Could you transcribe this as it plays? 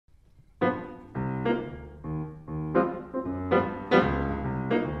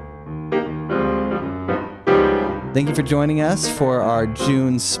Thank you for joining us for our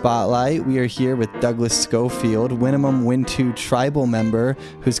June Spotlight. We are here with Douglas Scholfield, Winnemem Wintu tribal member,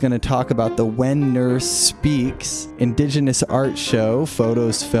 who's going to talk about the When Nurse Speaks Indigenous art show,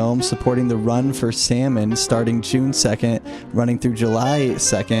 photos, film, supporting the Run for Salmon starting June 2nd, running through July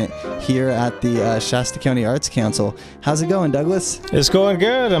 2nd here at the Shasta County Arts Council. How's it going, Douglas? It's going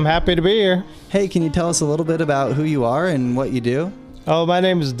good. I'm happy to be here. Hey, can you tell us a little bit about who you are and what you do? Oh, my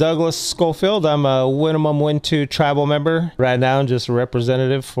name is Douglas Scholfield. I'm a Winnemem Wintu tribal member. Right now, I'm just a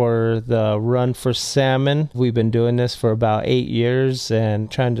representative for the Run for Salmon. We've been doing this for about 8 years and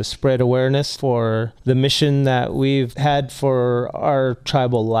trying to spread awareness for the mission that we've had for our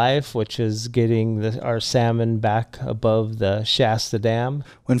tribal life, which is getting our salmon back above the Shasta Dam.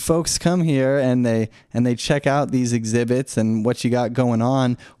 When folks come here and they check out these exhibits and what you got going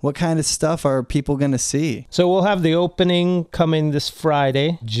on, what kind of stuff are people going to see? So we'll have the opening coming this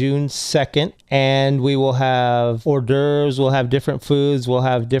Friday, June 2nd, and we will have hors d'oeuvres, we'll have different foods, we'll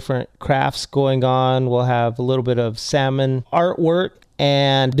have different crafts going on, we'll have a little bit of salmon artwork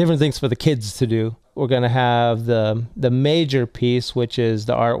and different things for the kids to do. We're going to have the major piece, which is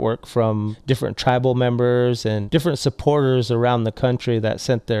the artwork from different tribal members and different supporters around the country that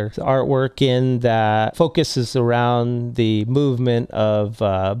sent their artwork in, that focuses around the movement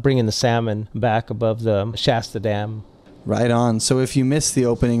of bringing the salmon back above the Shasta Dam. Right on. So if you missed the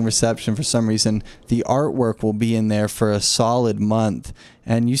opening reception for some reason, the artwork will be in there for a solid month.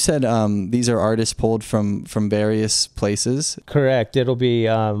 And you said these are artists pulled from various places? Correct. It'll be,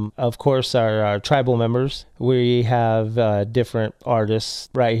 of course, our tribal members. We have different artists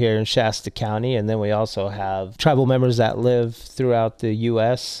right here in Shasta County, and then we also have tribal members that live throughout the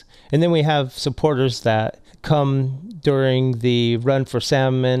U.S. And then we have supporters that come during the Run for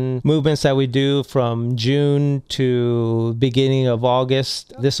Salmon movements that we do from June to beginning of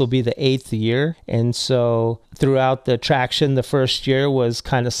August. This will be the 8th year. And so throughout the traction, the first year was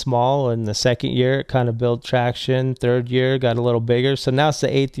kind of small, and the second year it kind of built traction. Third year got a little bigger. So now it's the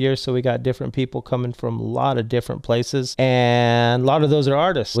 8th year, so we got different people coming from a lot of different places. And a lot of those are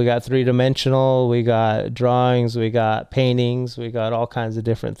artists. We got three-dimensional, we got drawings, we got paintings, we got all kinds of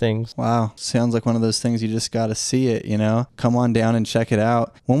different things. Wow. Sounds like one of those things you just got to see it, you know? Come on down and check it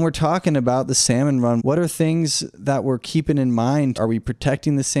out. When we're talking about the salmon run, what are things that we're keeping in mind? Are we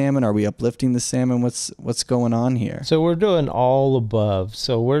protecting the salmon? Are we uplifting the salmon? What's going on here? So we're doing all above.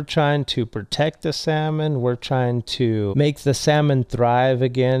 So we're trying to protect the salmon. We're trying to make the salmon thrive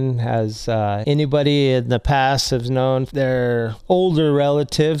again. As anybody in the past has known, their older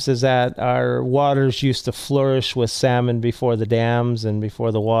relatives, is that our waters used to flourish with salmon before the dams and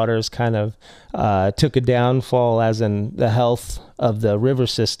before the waters kind of took a downfall, as in the health of the river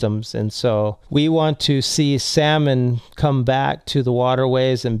systems. And so we want to see salmon come back to the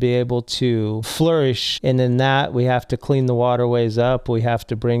waterways and be able to flourish. And in that, we have to clean the waterways up. We have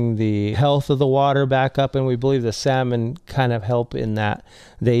to bring the health of the water back up. And we believe the salmon kind of help in that.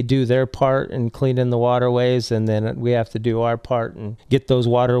 They do their part in cleaning the waterways, and then we have to do our part and get those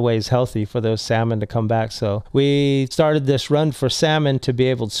waterways healthy for those salmon to come back. So we started this Run for Salmon to be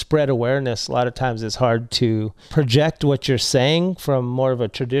able to spread awareness. A lot of times it's hard to project what you're saying from more of a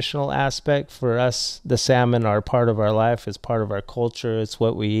traditional aspect. For us, the salmon are part of our life, it's part of our culture, it's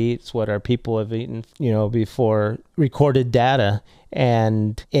what we eat, it's what our people have eaten, before recorded data.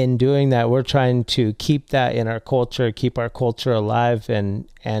 And in doing that, we're trying to keep that in our culture, keep our culture alive,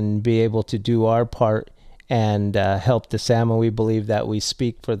 and be able to do our part and help the salmon. We believe that we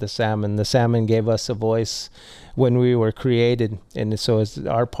speak for the salmon. The salmon gave us a voice when we were created, and so it's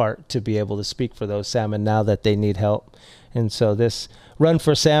our part to be able to speak for those salmon now that they need help. And so this Run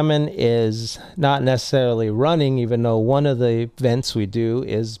for Salmon is not necessarily running, even though one of the events we do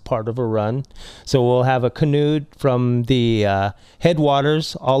is part of a run. So we'll have a canoe from the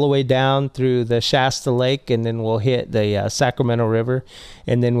headwaters all the way down through the Shasta Lake, and then we'll hit the Sacramento River.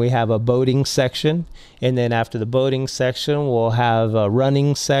 And then we have a boating section. And then after the boating section, we'll have a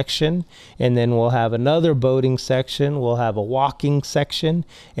running section. And then we'll have another boating section. We'll have a walking section.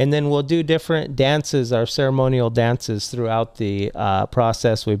 And then we'll do different dances, our ceremonial dances throughout the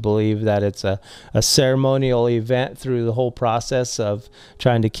process. We believe that it's a ceremonial event through the whole process of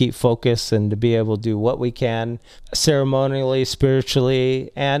trying to keep focus and to be able to do what we can ceremonially,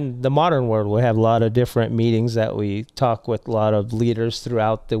 spiritually, and the modern world. We have a lot of different meetings that we talk with a lot of leaders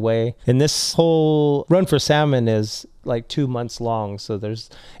throughout the way. And this whole Run for Salmon is like 2 months long. So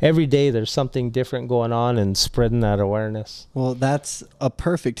every day there's something different going on and spreading that awareness. Well, that's a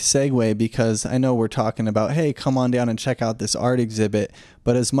perfect segue, because I know we're talking about, hey, come on down and check out this art exhibit.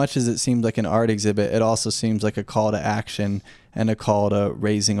 But as much as it seems like an art exhibit, it also seems like a call to action and a call to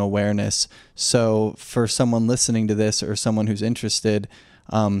raising awareness. So for someone listening to this or someone who's interested,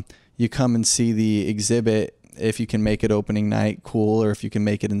 you come and see the exhibit. If you can make it opening night, cool. Or if you can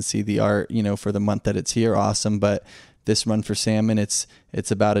make it and see the art, for the month that it's here, awesome. But this Run for Salmon, it's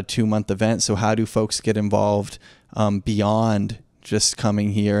about a 2-month event. So how do folks get involved beyond just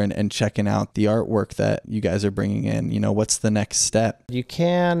coming here and checking out the artwork that you guys are bringing in? What's the next step? You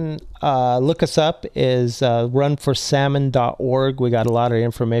can look us up, is runforsalmon.org. We got a lot of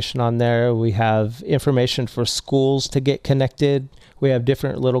information on there. We have information for schools to get connected. We have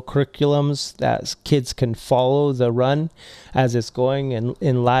different little curriculums that kids can follow the run as it's going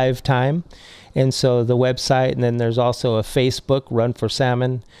in live time. And so the website, and then there's also a Facebook, Run for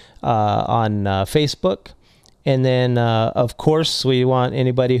Salmon, on Facebook. And then, of course, we want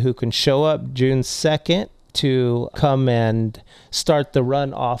anybody who can show up June 2nd to come and start the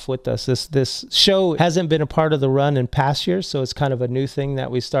run off with us. This show hasn't been a part of the run in past years, so it's kind of a new thing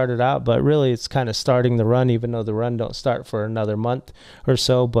that we started out, but really it's kind of starting the run, even though the run don't start for another month or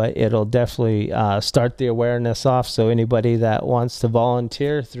so, but it'll definitely start the awareness off. So anybody that wants to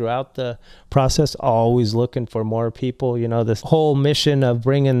volunteer throughout the process, always looking for more people. This whole mission of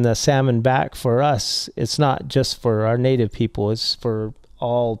bringing the salmon back, for us, it's not just for our native people, it's for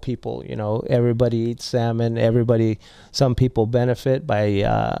all people. Everybody eats salmon. Some people benefit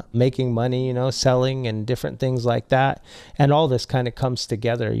by making money, selling and different things like that. And all this kind of comes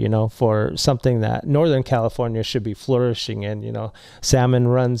together, for something that Northern California should be flourishing in. Salmon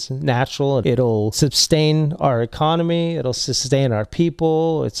runs natural. It'll sustain our economy. It'll sustain our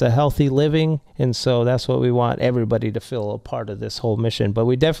people. It's a healthy living. And so that's what we want everybody to feel a part of this whole mission. But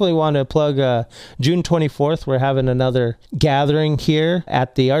we definitely want to plug June 24th. We're having another gathering here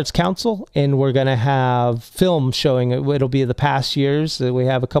at the Arts Council, and we're going to have film showing. It'll be the past years. We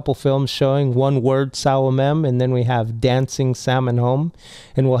have a couple films showing. One Word, Sawamem, and then we have Dancing Salmon Home.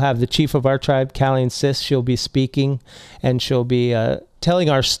 And we'll have the chief of our tribe, Callie Sis. She'll be speaking, and she'll be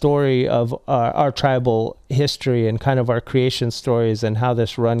telling our story of our tribal history and kind of our creation stories and how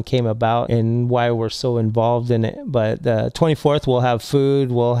this run came about and why we're so involved in it. But the 24th, we'll have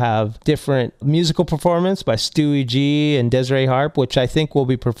food. We'll have different musical performance by Stewie G and Desiree Harp, which I think will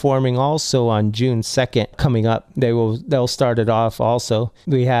be performing also on June 2nd coming up. They'll start it off also.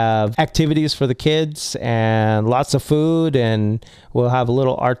 We have activities for the kids and lots of food, and we'll have a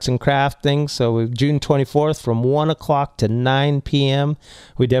little arts and craft thing. So June 24th from 1 o'clock to 9 p.m.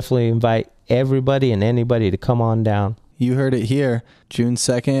 We definitely invite everybody and anybody to come on down. You heard it here. June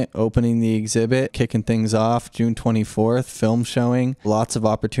 2nd, opening the exhibit, kicking things off. June 24th, film showing. Lots of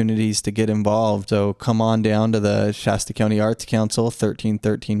opportunities to get involved. So come on down to the Shasta County Arts Council,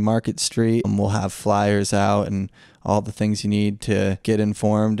 1313 Market Street. We'll have flyers out and all the things you need to get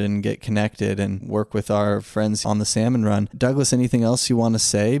informed and get connected and work with our friends on the Salmon Run. Douglas, anything else you want to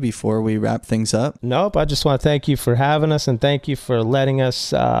say before we wrap things up? Nope. I just want to thank you for having us, and thank you for letting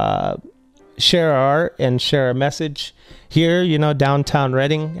us share our art and share our message here. Downtown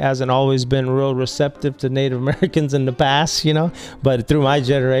Redding hasn't always been real receptive to Native Americans in the past, but through my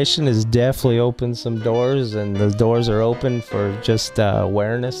generation has definitely opened some doors, and the doors are open for just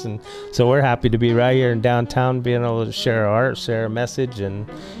awareness. And so we're happy to be right here in downtown, being able to share our art, share a message,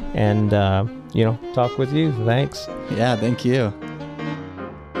 and talk with you. Thanks. Yeah, thank you.